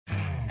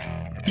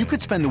You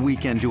could spend the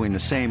weekend doing the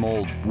same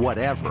old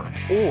whatever,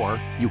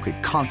 or you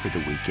could conquer the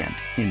weekend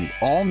in the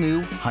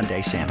all-new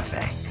Hyundai Santa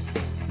Fe.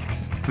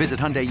 Visit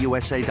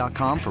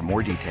HyundaiUSA.com for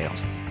more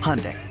details.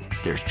 Hyundai,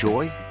 there's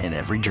joy in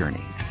every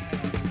journey.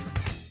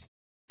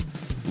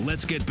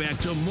 Let's get back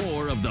to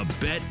more of the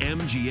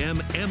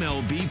BetMGM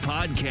MLB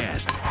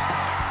podcast.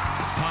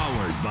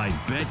 Powered by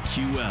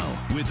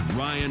BetQL with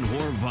Ryan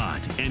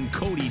Horvat and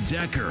Cody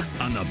Decker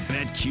on the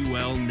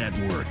BetQL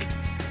network.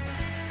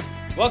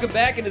 Welcome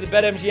back into the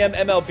BetMGM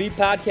MLB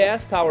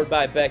podcast, powered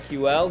by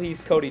BetQL.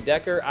 He's Cody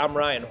Decker. I'm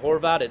Ryan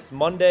Horvat. It's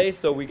Monday,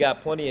 so we got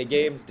plenty of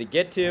games to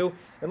get to.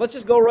 And let's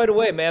just go right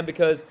away, man,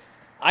 because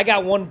I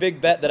got one big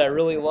bet that I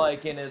really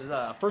like, and it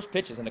first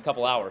pitch is in a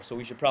couple hours, so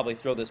we should probably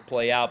throw this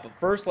play out. But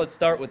first, let's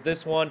start with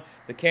this one.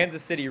 The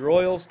Kansas City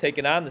Royals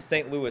taking on the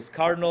St. Louis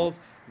Cardinals.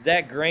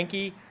 Zack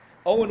Greinke,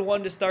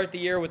 0-1 to start the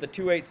year with a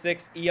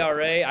 2.86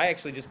 ERA. I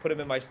actually just put him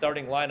in my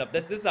starting lineup.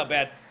 This is how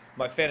bad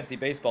my fantasy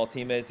baseball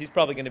team is. He's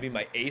probably going to be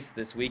my ace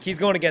this week. He's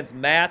going against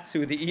Mats,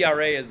 who the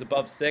ERA is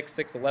above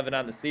 6.11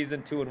 on the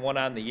season, 2-1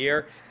 on the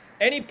year.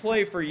 Any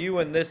play for you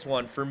in this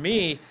one? For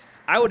me,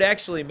 I would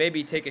actually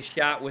maybe take a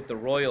shot with the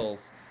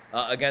Royals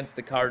against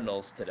the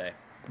Cardinals today.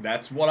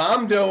 That's what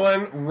I'm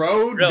doing.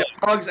 Road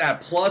dogs at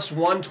plus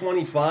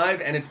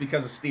 125, and it's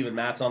because of Steven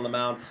Matz on the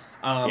mound.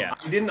 I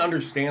didn't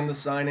understand the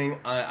signing.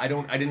 I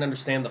didn't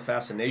understand the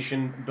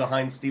fascination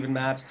behind Steven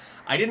Matz.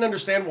 I didn't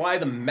understand why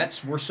the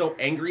Mets were so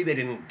angry they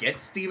didn't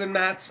get Steven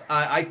Matz.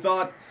 I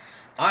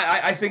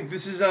think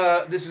this is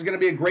going to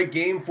be a great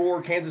game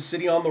for Kansas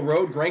City on the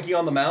road. Greinke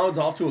on the mound,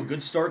 off to a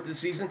good start this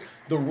season.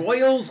 The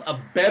Royals,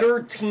 a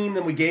better team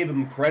than we gave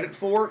them credit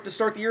for to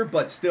start the year,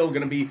 but still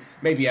going to be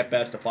maybe at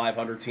best a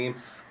 500 team.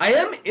 I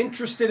am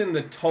interested in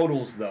the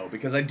totals, though,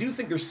 because I do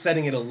think they're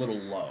setting it a little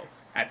low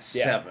at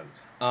 7.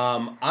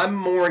 I'm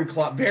more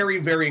very,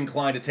 very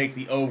inclined to take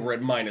the over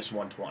at minus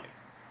 120.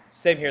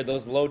 Same here.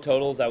 Those low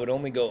totals, I would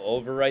only go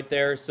over right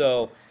there.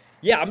 So,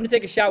 yeah, I'm going to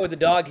take a shot with the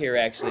dog here,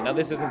 actually. Now,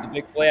 this isn't the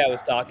big play I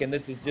was talking.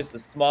 This is just a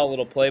small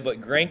little play. But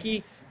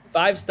Greinke,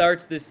 5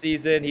 starts this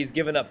season. He's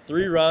given up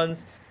 3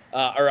 runs.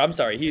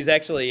 He's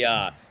actually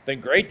been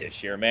great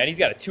this year, man. He's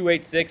got a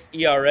 2.86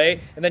 ERA.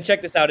 And then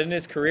check this out. In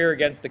his career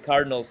against the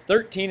Cardinals,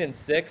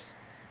 13-6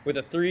 with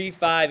a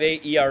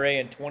 3.58 ERA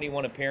and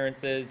 21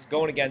 appearances.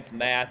 Going against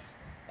Mats.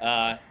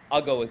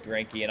 I'll go with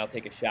Greinke, and I'll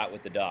take a shot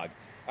with the dog.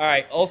 All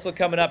right, also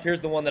coming up, here's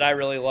the one that I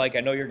really like. I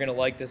know you're going to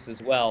like this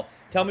as well.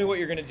 Tell me what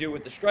you're going to do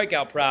with the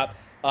strikeout prop.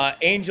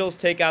 Angels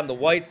take on the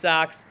White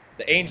Sox.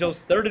 The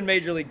Angels, 3rd in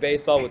Major League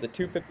Baseball with a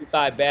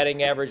 255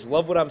 batting average.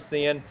 Love what I'm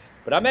seeing.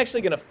 But I'm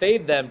actually going to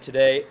fade them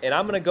today, and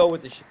I'm going to go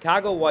with the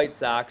Chicago White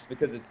Sox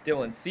because it's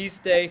Dylan Cease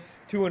day,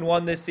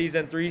 2-1 this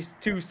season,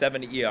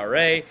 3.270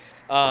 ERA.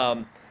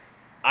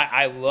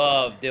 I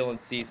love Dylan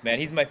Cease, man.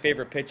 He's my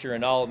favorite pitcher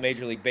in all of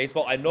Major League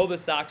Baseball. I know the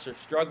Sox are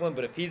struggling,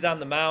 but if he's on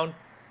the mound,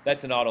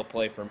 that's an auto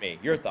play for me.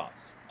 Your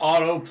thoughts?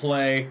 Auto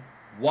play,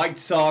 White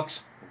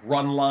Sox,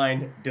 run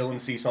line,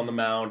 Dylan Cease on the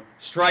mound.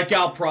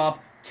 Strikeout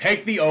prop,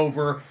 take the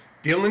over.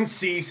 Dylan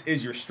Cease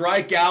is your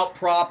strikeout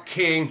prop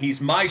king.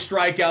 He's my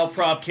strikeout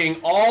prop king.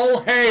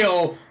 All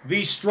hail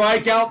the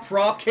strikeout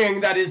prop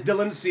king that is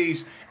Dylan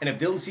Cease. And if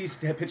Dylan Cease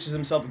pitches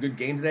himself a good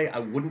game today, I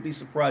wouldn't be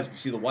surprised if you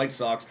see the White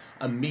Sox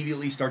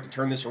immediately start to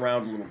turn this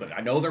around a little bit.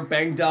 I know they're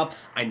banged up.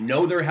 I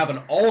know they have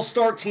an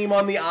all-star team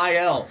on the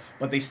IL,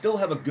 but they still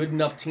have a good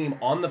enough team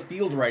on the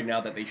field right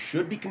now that they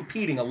should be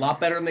competing a lot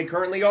better than they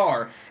currently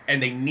are.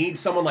 And they need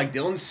someone like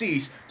Dylan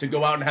Cease to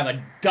go out and have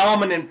a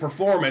dominant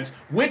performance,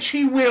 which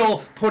he will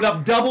put up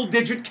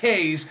double-digit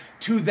Ks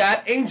to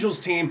that Angels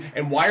team.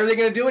 And why are they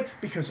going to do it?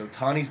 Because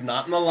Ohtani's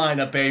not in the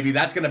lineup, baby.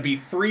 That's going to be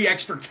 3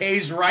 extra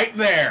Ks right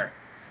there.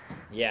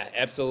 Yeah,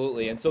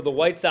 absolutely. And so the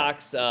White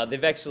Sox,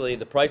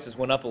 the prices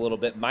went up a little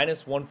bit,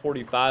 minus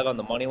 145 on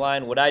the money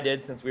line. What I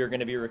did, since we were going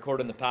to be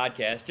recording the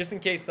podcast, just in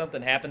case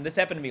something happened, this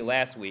happened to me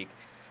last week,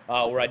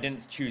 where I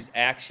didn't choose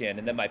action,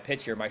 and then my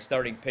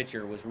starting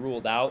pitcher, was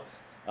ruled out.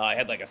 I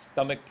had like a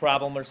stomach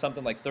problem or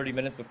something like 30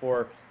 minutes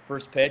before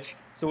first pitch.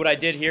 So what I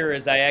did here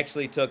is I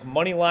actually took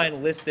money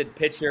line listed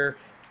pitcher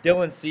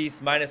Dylan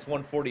Cease minus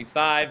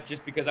 145,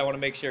 just because I want to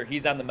make sure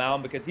he's on the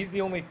mound, because he's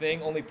the only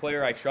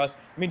player I trust.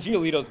 I mean,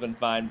 Giolito's been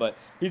fine, but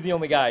he's the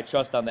only guy I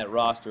trust on that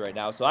roster right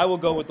now. So I will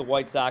go with the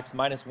White Sox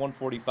minus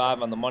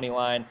 145 on the money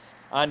line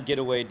on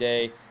getaway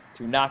day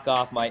to knock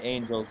off my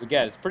Angels.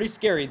 Again, it's pretty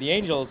scary. The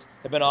Angels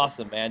have been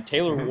awesome, man.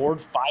 Taylor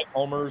Ward, 5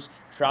 homers.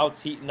 Trout's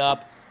heating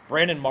up.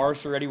 Brandon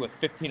Marsh already with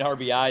 15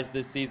 RBIs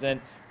this season.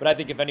 But I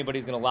think if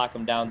anybody's going to lock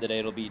him down today,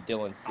 it'll be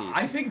Dylan Cease.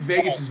 I think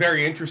Vegas is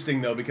very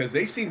interesting, though, because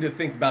they seem to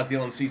think about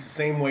Dylan Cease the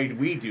same way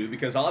we do,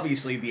 because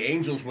obviously the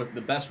Angels with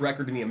the best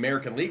record in the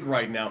American League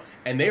right now,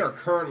 and they are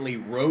currently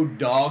road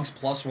dogs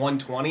plus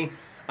 120.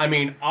 I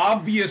mean,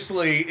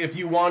 obviously, if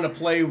you want to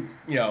play,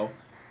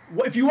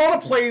 if you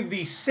want to play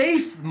the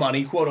safe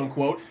money, quote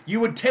unquote, you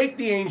would take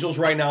the Angels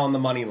right now on the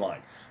money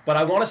line. But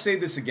I want to say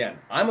this again.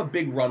 I'm a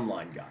big run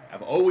line guy.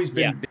 I've always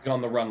been big on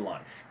the run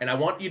line. And I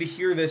want you to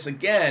hear this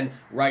again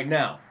right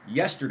now.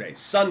 Yesterday,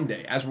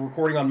 Sunday, as we're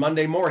recording on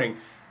Monday morning,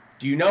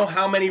 do you know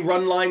how many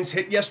run lines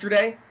hit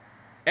yesterday?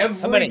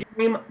 many? Every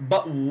game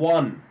but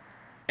one.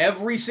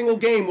 Every single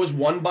game was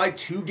won by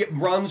 2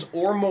 runs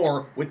or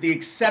more, with the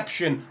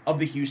exception of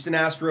the Houston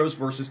Astros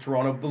versus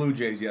Toronto Blue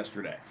Jays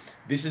yesterday.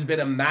 This has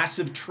been a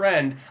massive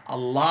trend, a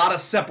lot of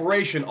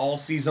separation all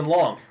season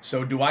long.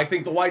 So do I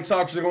think the White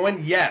Sox are going to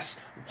win? Yes.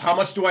 How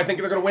much do I think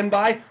they're going to win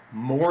by?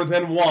 More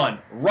than 1.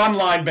 Run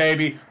line,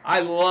 baby.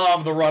 I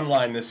love the run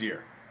line this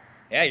year.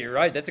 Yeah, you're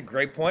right. That's a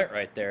great point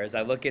right there as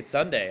I look at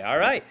Sunday. All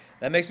right.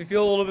 That makes me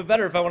feel a little bit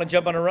better if I want to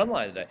jump on a run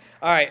line today.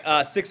 All right,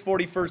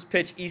 6:40 first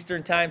pitch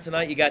Eastern time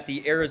tonight. You got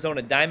the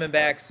Arizona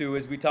Diamondbacks, who,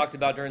 as we talked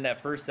about during that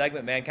first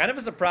segment, man, kind of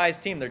a surprise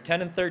team. They're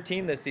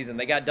 10-13 this season.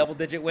 They got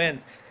double-digit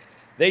wins.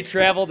 They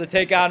travel to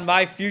take on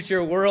my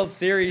future World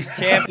Series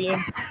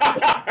champion,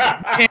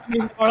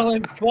 New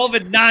Orleans,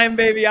 12-9,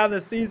 baby, on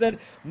the season,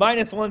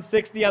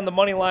 -160 on the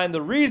money line.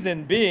 The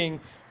reason being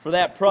for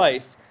that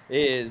price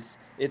is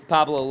it's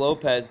Pablo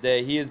Lopez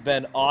Day. He has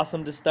been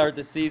awesome to start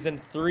the season,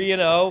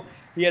 3-0.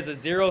 He has a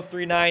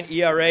 0.39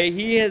 ERA.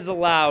 He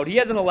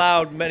hasn't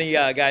allowed many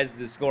guys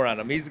to score on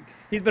him.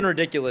 He's been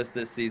ridiculous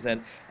this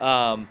season.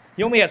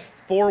 He only has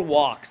 4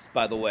 walks,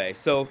 by the way.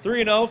 So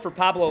 3-0 for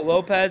Pablo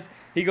Lopez.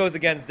 He goes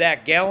against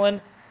Zach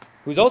Gallen,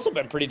 who's also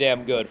been pretty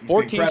damn good.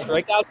 14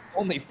 strikeouts,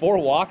 only 4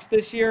 walks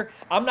this year.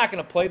 I'm not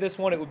going to play this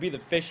one. It would be the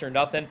fish or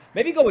nothing.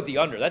 Maybe go with the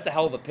under. That's a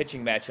hell of a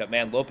pitching matchup,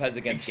 man. Lopez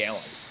against Gallen.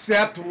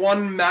 Except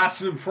one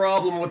massive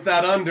problem with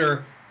that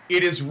under.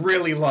 It is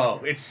really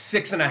low. It's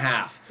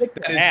 6.5.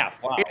 6.5,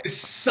 wow. It is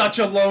such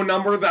a low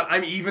number that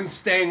I'm even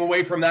staying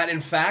away from that. In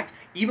fact,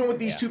 even with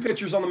these 2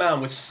 pitchers on the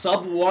mound with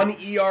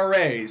sub-1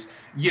 ERAs,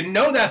 you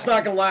know that's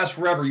not going to last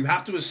forever. You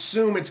have to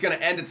assume it's going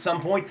to end at some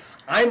point.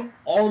 I'm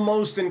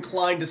almost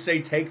inclined to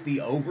say take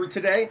the over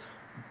today,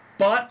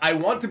 but I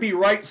want to be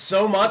right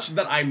so much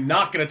that I'm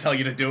not going to tell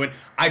you to do it.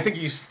 I think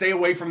you stay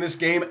away from this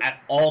game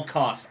at all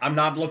costs. I'm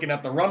not looking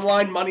at the run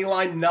line, money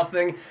line,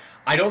 nothing.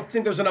 I don't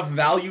think there's enough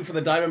value for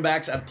the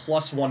Diamondbacks at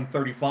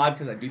 +135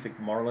 because I do think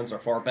the Marlins are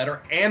far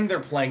better, and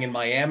they're playing in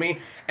Miami.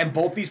 And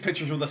both these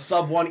pitchers with a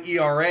sub-1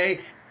 ERA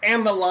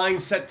and the line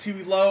set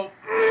too low.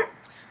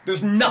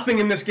 There's nothing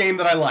in this game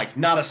that I like.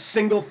 Not a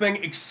single thing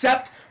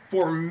except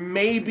for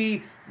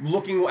maybe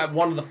looking at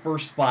one of the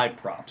first 5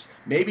 props.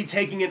 Maybe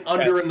taking an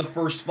under in the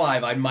first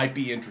 5 I might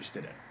be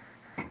interested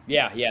in.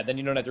 Yeah, then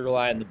you don't have to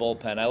rely on the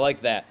bullpen. I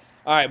like that.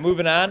 All right,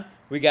 moving on.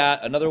 We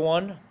got another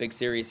one, big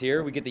series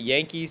here. We get the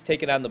Yankees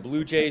taking on the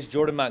Blue Jays.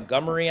 Jordan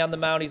Montgomery on the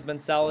mound. He's been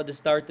solid to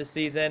start the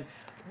season.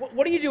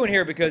 What are you doing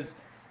here? Because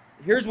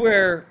here's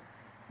where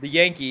the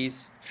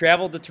Yankees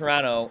traveled to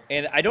Toronto,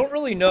 and I don't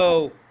really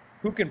know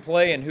who can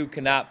play and who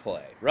cannot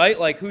play, right?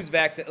 Like, who's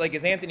vaccinated? Like,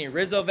 is Anthony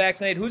Rizzo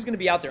vaccinated? Who's going to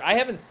be out there? I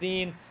haven't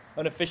seen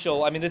an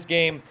official. I mean, this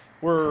game,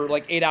 we're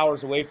like 8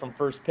 hours away from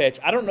first pitch.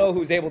 I don't know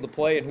who's able to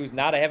play and who's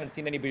not. I haven't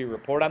seen anybody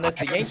report on this.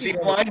 I haven't seen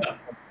the lineup.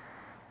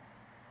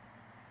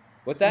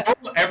 What's that?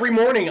 Every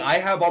morning I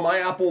have on my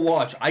Apple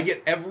Watch, I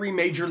get every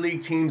major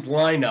league team's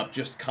lineup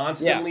just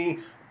constantly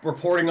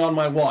reporting on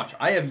my watch.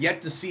 I have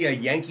yet to see a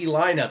Yankee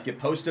lineup get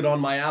posted on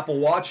my Apple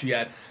Watch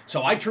yet,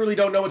 so I truly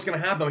don't know what's going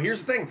to happen. But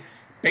here's the thing.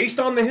 Based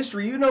on the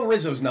history, you know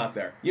Rizzo's not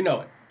there. You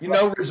know it. You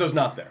know Rizzo's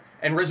not there.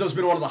 And Rizzo's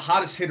been one of the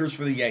hottest hitters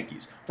for the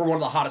Yankees, for one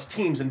of the hottest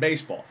teams in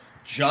baseball.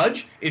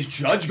 Is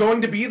Judge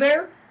going to be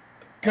there?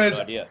 Because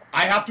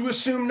I have to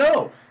assume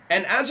no.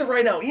 And as of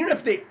right now, even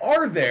if they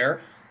are there,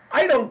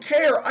 I don't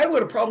care. I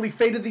would have probably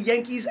faded the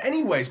Yankees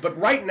anyways. But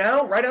right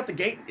now, right out the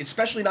gate,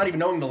 especially not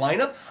even knowing the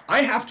lineup,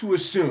 I have to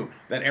assume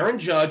that Aaron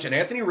Judge and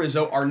Anthony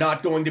Rizzo are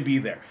not going to be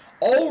there.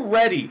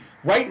 Already,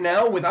 right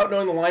now, without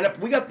knowing the lineup,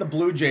 we got the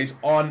Blue Jays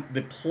on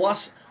the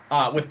plus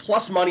with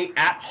plus money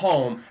at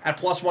home at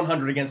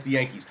 +100 against the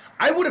Yankees.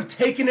 I would have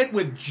taken it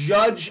with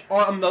Judge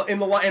and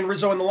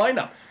Rizzo in the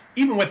lineup.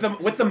 Even with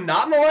them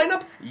not in the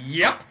lineup,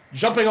 yep,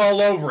 jumping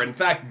all over. In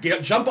fact,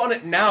 jump on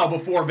it now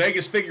before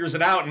Vegas figures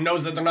it out and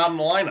knows that they're not in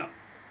the lineup.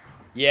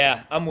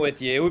 Yeah, I'm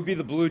with you. It would be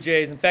the Blue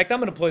Jays. In fact, I'm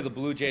going to play the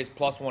Blue Jays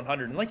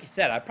 +100. And like you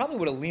said, I probably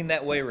would have leaned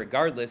that way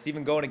regardless,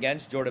 even going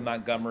against Jordan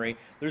Montgomery.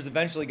 There's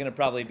eventually going to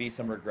probably be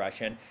some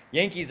regression.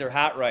 Yankees are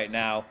hot right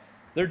now.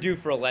 They're due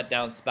for a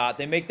letdown spot.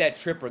 They make that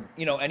trip,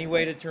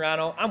 anyway to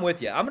Toronto. I'm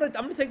with you. I'm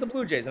gonna take the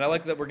Blue Jays, and I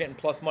like that we're getting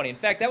plus money. In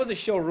fact, that was a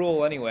show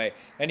rule anyway.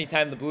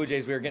 Anytime the Blue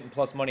Jays we were getting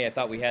plus money, I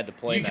thought we had to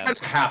play them. You guys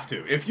have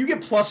to. If you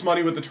get plus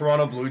money with the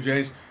Toronto Blue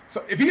Jays,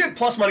 if you get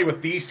plus money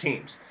with these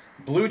teams,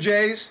 Blue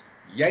Jays,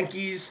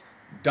 Yankees,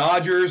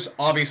 Dodgers,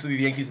 obviously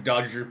the Yankees and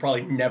Dodgers, you're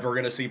probably never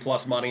gonna see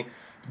plus money.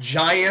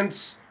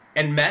 Giants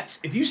and Mets,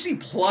 if you see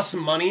plus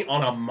money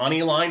on a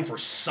money line for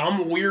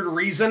some weird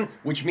reason,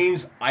 which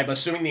means I'm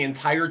assuming the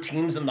entire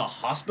team's in the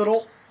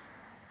hospital,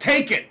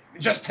 take it.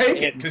 Just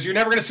take it, because you're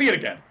never going to see it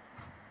again.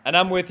 And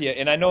I'm with you.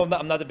 And I know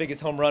I'm not the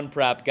biggest home run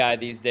prop guy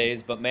these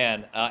days, but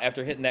man,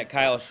 after hitting that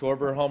Kyle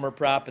Schwarber homer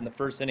prop in the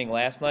first inning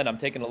last night, I'm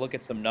taking a look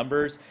at some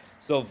numbers.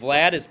 So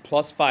Vlad is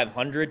plus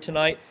 500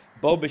 tonight.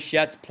 Bo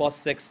Bichette's plus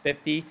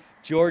 650.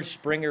 George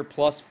Springer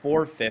plus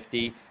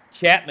 450.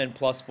 Chapman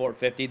plus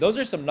 450. Those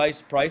are some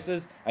nice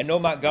prices. I know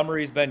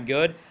Montgomery's been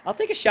good. I'll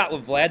take a shot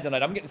with Vlad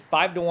tonight. I'm getting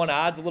 5-1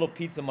 odds, a little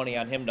pizza money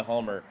on him to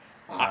homer.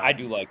 I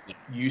do like that.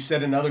 You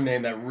said another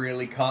name that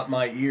really caught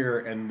my ear,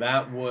 and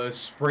that was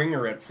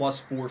Springer at plus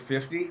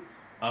 450.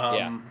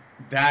 Yeah.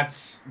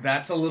 That's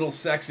a little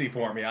sexy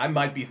for me. I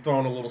might be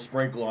throwing a little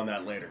sprinkle on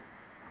that later.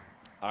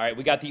 All right,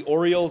 we got the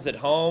Orioles at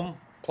home,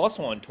 plus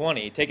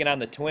 120, taking on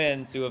the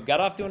Twins, who have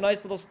got off to a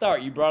nice little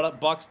start. You brought up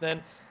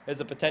Buxton as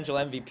a potential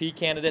MVP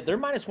candidate. They're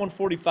minus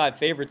 145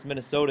 favorites,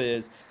 Minnesota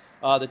is.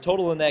 The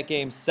total in that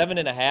game,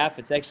 7.5.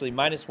 It's actually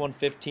minus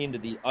 115 to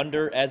the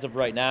under as of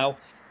right now.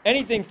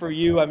 Anything for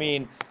you? I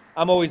mean,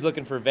 I'm always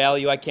looking for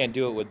value. I can't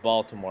do it with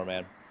Baltimore,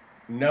 man.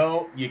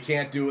 No, you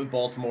can't do it with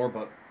Baltimore,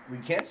 but we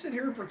can't sit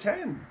here and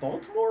pretend.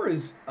 Baltimore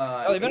is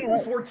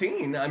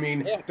 8-14. I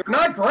mean, Yeah. they're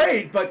not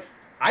great, but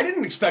I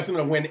didn't expect them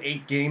to win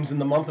 8 games in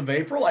the month of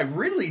April. I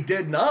really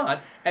did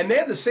not. And they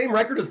have the same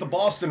record as the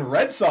Boston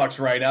Red Sox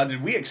right now.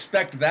 Did we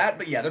expect that?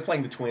 But yeah, they're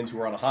playing the Twins,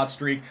 who are on a hot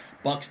streak.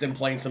 Buxton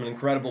playing some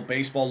incredible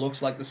baseball.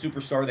 Looks like the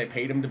superstar they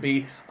paid him to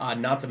be.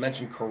 Not to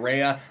mention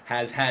Correa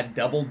has had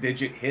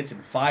double-digit hits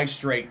in 5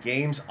 straight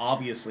games.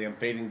 Obviously, I'm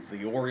fading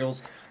the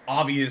Orioles.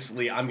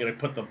 Obviously, I'm going to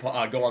put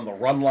go on the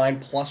run line,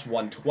 plus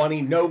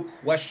 120. No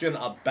question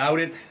about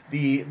it.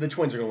 The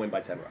Twins are going to win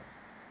by 10 runs.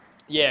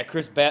 Yeah,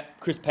 Chris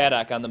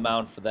Paddock on the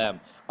mound for them.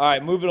 All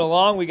right, moving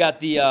along, we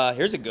got the,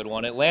 here's a good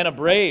one, Atlanta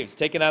Braves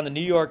taking on the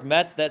New York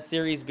Mets. That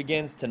series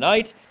begins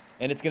tonight,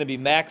 and it's going to be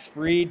Max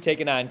Fried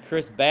taking on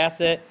Chris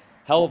Bassett.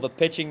 Hell of a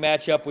pitching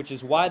matchup, which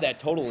is why that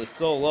total is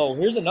so low.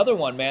 Here's another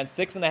one, man,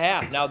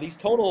 6.5. Now, these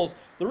totals,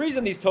 the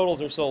reason these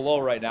totals are so low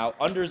right now,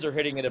 unders are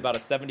hitting at about a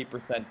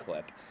 70%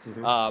 clip.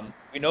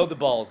 We know the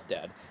ball's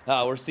dead.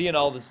 We're seeing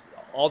all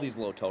these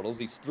low totals,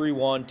 these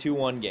 3-1,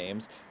 2-1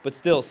 games, but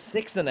still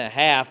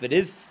 6.5. It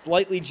is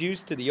slightly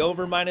juiced to the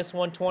over minus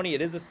 120.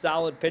 It is a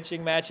solid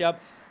pitching matchup.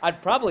 I'd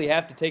probably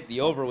have to take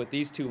the over with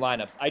these two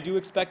lineups. I do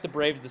expect the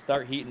Braves to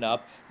start heating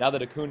up now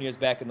that Acuna is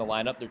back in the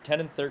lineup. They're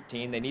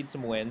 10-13. They need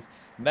some wins.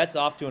 Mets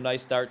off to a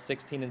nice start,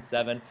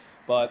 16-7.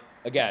 But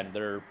again,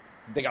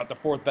 they got the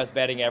 4th best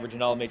batting average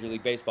in all Major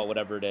League Baseball,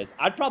 whatever it is.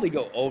 I'd probably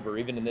go over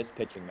even in this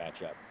pitching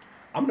matchup.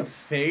 I'm going to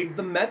fade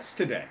the Mets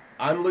today.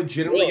 I'm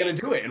legitimately going to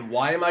do it. And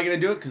why am I going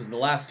to do it? Because the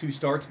last 2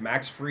 starts,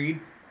 Max Fried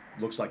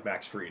looks like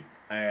Max Fried.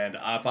 And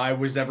if I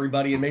was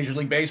everybody in Major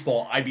League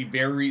Baseball, I'd be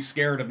very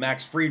scared of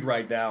Max Fried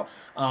right now.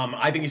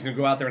 I think he's going to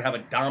go out there and have a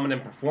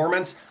dominant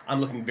performance.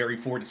 I'm looking very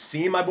forward to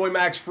seeing my boy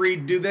Max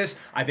Fried do this.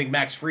 I think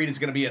Max Fried is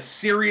going to be a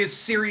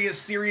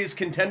serious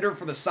contender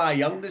for the Cy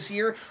Young this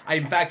year.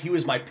 In fact, he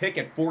was my pick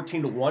at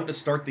 14-1 to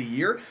start the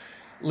year.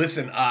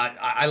 Listen,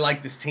 I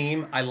like this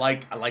team. I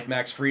like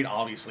Max Fried.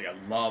 Obviously, I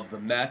love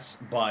the Mets.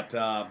 But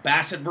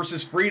Bassett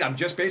versus Fried, I'm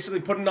just basically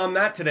putting on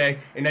that today.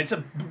 And it's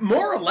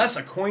more or less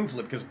a coin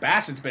flip because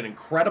Bassett's been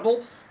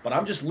incredible. But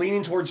I'm just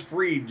leaning towards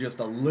Fried just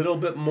a little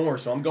bit more.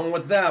 So I'm going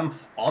with them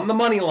on the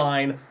money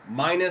line,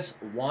 minus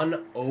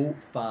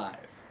 105.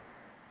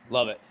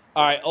 Love it.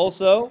 All right,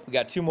 also, we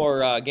got 2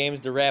 more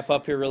games to wrap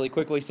up here really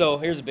quickly. So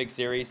here's a big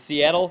series.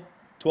 Seattle,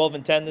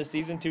 12-10 this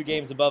season, 2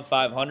 games above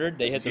 500.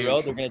 They hit the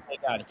road. They're going to take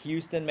on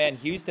Houston, man.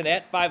 Houston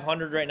at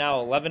 500 right now,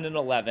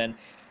 11-11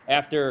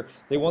 after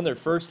they won their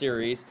first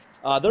series.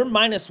 They're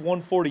minus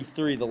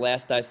 143 the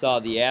last I saw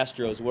the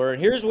Astros were.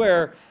 And here's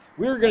where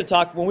we were going to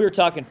talk, when we were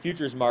talking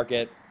futures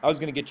market, I was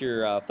going to get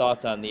your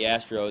thoughts on the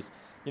Astros.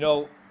 You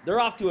know, they're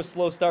off to a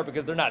slow start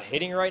because they're not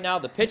hitting right now.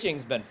 The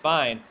pitching's been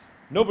fine.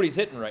 Nobody's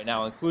hitting right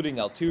now, including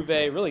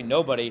Altuve, really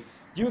nobody.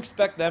 Do you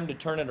expect them to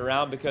turn it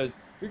around? Because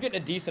you're getting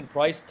a decent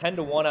price,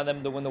 10-1 on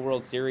them to win the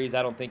World Series.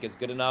 I don't think is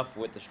good enough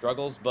with the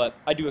struggles, but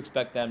I do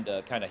expect them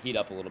to kind of heat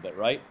up a little bit,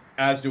 right?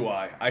 As do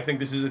I. I think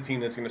this is a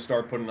team that's going to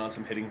start putting on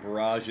some hitting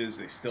barrages.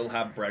 They still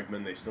have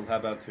Bregman. They still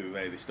have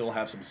Altuve. They still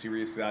have some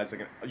serious guys.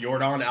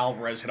 Yordan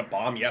Alvarez hit a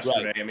bomb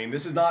yesterday. Right. I mean,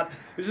 this is not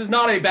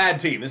a bad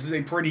team. This is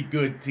a pretty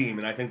good team,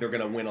 and I think they're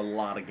going to win a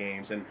lot of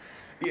games. And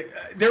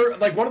they're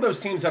like one of those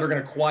teams that are going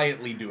to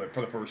quietly do it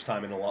for the first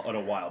time in a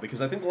while,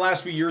 because I think the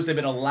last few years they've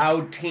been a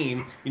loud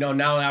team. You know,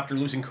 now after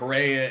losing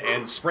Correa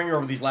and Springer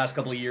over these last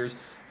couple of years,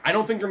 I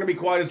don't think they're going to be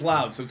quite as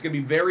loud. So it's going to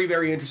be very,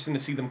 very interesting to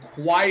see them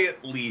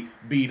quietly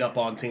beat up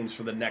on teams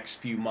for the next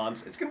few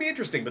months. It's going to be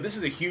interesting, but this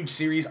is a huge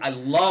series. I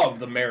love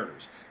the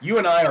Mariners. You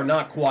and I are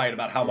not quiet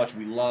about how much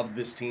we love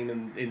this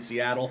team in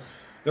Seattle.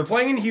 They're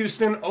playing in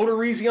Houston.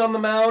 Odorizzi on the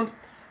mound.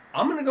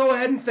 I'm going to go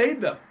ahead and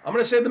fade them. I'm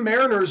going to say the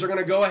Mariners are going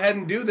to go ahead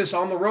and do this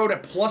on the road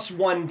at plus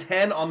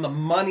 110 on the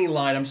money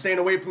line. I'm staying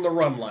away from the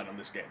run line on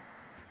this game.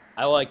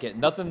 I like it.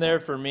 Nothing there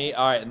for me.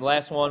 All right, and the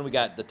last one, we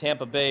got the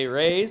Tampa Bay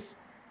Rays,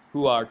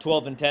 who are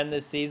 12-10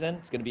 this season.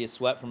 It's going to be a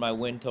sweat for my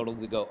win total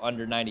to go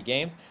under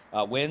 90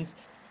 wins.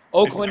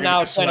 Oakland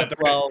now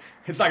 10-12.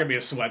 It's not going to be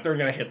a sweat. They're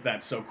going to hit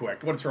that so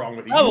quick. What's wrong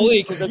with you?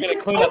 Probably because they're going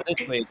to clean up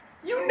this week.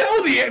 You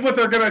know what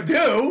they're going to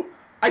do.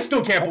 I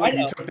still can't believe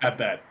you took that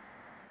bet.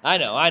 I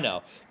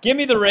know. Give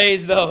me the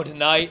Rays, though,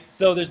 tonight.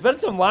 So there's been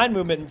some line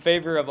movement in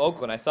favor of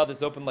Oakland. I saw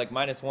this open like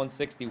minus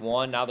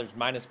 161. Now there's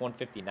minus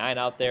 159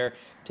 out there.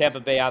 Tampa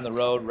Bay on the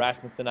road.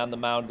 Rasmussen on the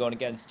mound going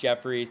against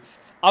Jeffries.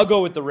 I'll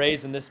go with the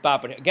Rays in this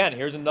spot. But again,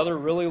 here's another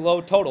really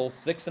low total,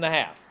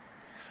 6.5.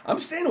 I'm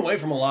staying away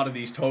from a lot of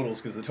these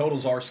totals because the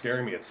totals are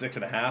scaring me at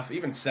 6.5.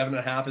 Even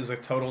 7.5 is a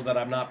total that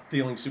I'm not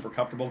feeling super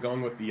comfortable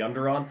going with the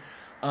under on.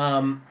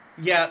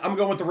 Yeah, I'm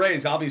going with the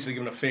Rays. Obviously,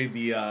 going to fade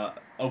the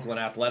Oakland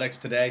Athletics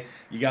today.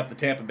 You got the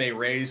Tampa Bay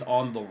Rays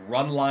on the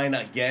run line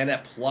again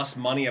at plus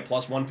money at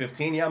plus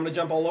 115. Yeah, I'm going to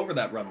jump all over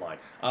that run line.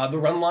 The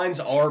run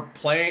lines are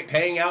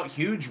paying out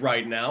huge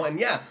right now. And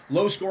yeah,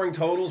 low scoring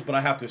totals, but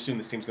I have to assume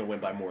this team's going to win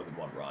by more than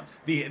one run.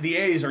 The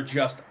A's are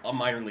just a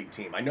minor league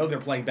team. I know they're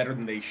playing better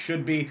than they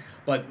should be,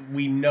 but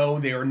we know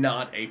they are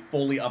not a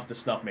fully up to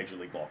snuff Major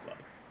League Ball club.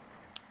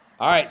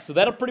 All right, so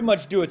that'll pretty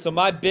much do it. So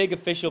my big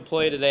official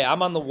play today,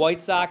 I'm on the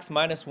White Sox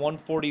minus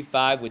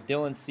 145 with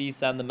Dylan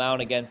Cease on the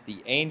mound against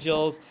the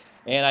Angels.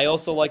 And I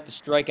also like the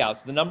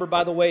strikeouts. The number,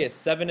 by the way, is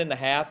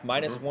 7.5,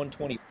 minus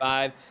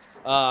 125.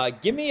 I'm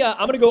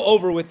going to go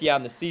over with you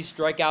on the Cease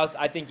strikeouts.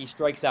 I think he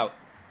strikes out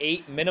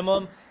 8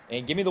 minimum.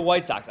 And give me the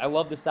White Sox. I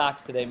love the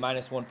Sox today,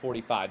 minus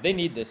 145. They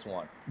need this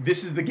one.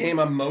 This is the game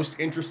I'm most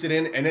interested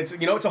in, and it's a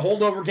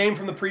holdover game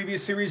from the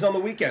previous series on the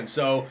weekend.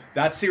 So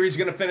that series is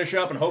going to finish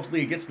up, and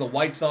hopefully it gets the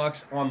White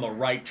Sox on the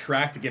right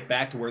track to get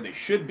back to where they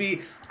should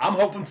be. I'm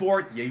hoping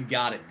for it. Yeah, you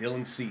got it.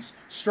 Dylan Cease.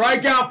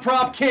 Strikeout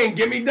prop king.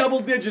 Give me double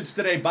digits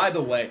today. By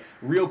the way,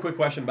 real quick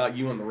question about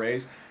you and the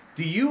Rays.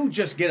 Do you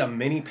just get a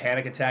mini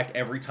panic attack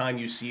every time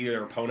you see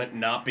your opponent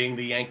not being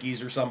the Yankees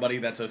or somebody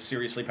that's a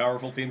seriously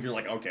powerful team? You're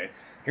like, okay,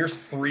 here's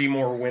 3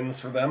 more wins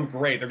for them.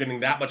 Great, they're getting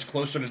that much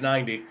closer to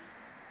 90.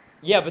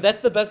 Yeah, but that's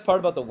the best part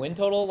about the win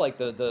total, like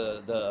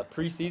the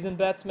preseason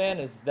bets, man,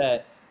 is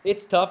that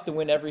it's tough to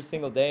win every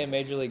single day in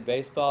Major League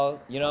Baseball,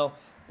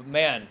 But,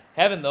 man,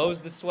 having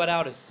those to sweat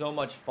out is so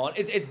much fun.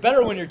 It's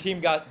better when your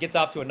team gets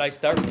off to a nice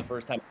start for the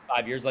first time in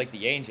 5 years, like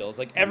the Angels.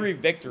 Like, every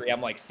victory,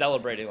 I'm, like,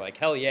 celebrating, like,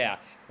 hell yeah.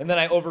 And then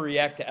I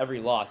overreact to every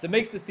loss. It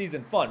makes the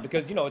season fun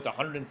because, it's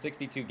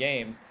 162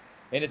 games.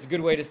 And it's a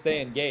good way to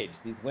stay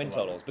engaged, these win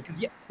totals.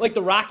 Because, like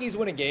the Rockies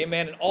win a game,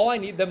 man, and all I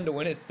need them to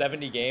win is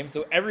 70 games.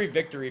 So every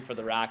victory for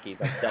the Rockies,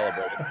 I'm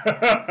celebrating.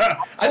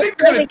 I think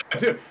they're going to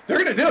do it.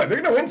 They're going to do it.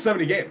 They're going to win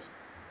 70 games.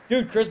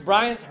 Dude, Chris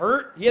Bryant's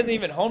hurt. He hasn't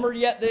even homered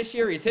yet this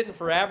year. He's hitting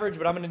for average,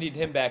 but I'm going to need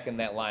him back in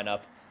that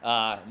lineup.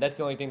 That's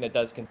the only thing that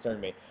does concern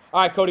me.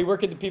 All right, Cody, where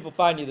can the people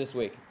find you this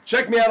week?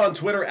 Check me out on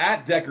Twitter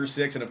at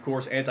Decker6 and, of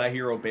course,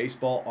 Antihero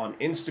Baseball on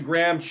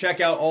Instagram. Check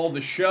out all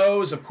the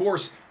shows. Of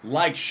course,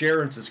 like,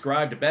 share, and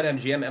subscribe to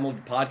BetMGM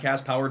MLB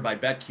Podcast powered by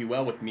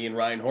BetQL with me and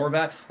Ryan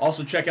Horvat.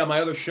 Also, check out my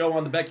other show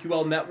on the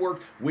BetQL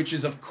Network, which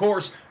is, of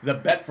course, the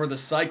Bet for the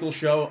Cycle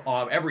show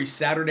every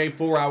Saturday,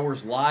 4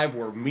 hours live,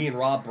 where me and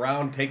Rob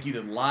Brown take you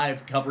to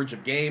live coverage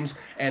of games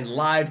and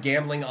live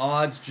gambling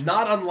odds.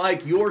 Not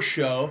unlike your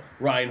show,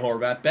 Ryan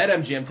Horvat,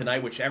 BetMGM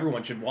Tonight, which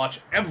everyone should watch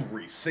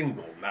every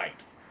single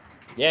night.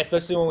 Yeah,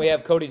 especially when we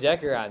have Cody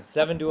Decker on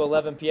 7 to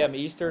 11 p.m.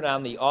 Eastern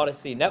on the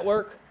Odyssey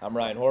Network. I'm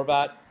Ryan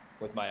Horvat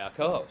with my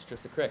co-host,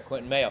 Trista Crick,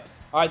 Quentin Mayo.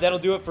 All right, that'll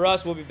do it for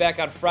us. We'll be back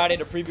on Friday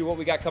to preview what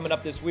we got coming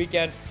up this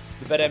weekend.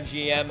 The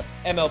BetMGM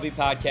MLB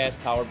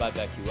Podcast powered by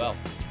BetQL.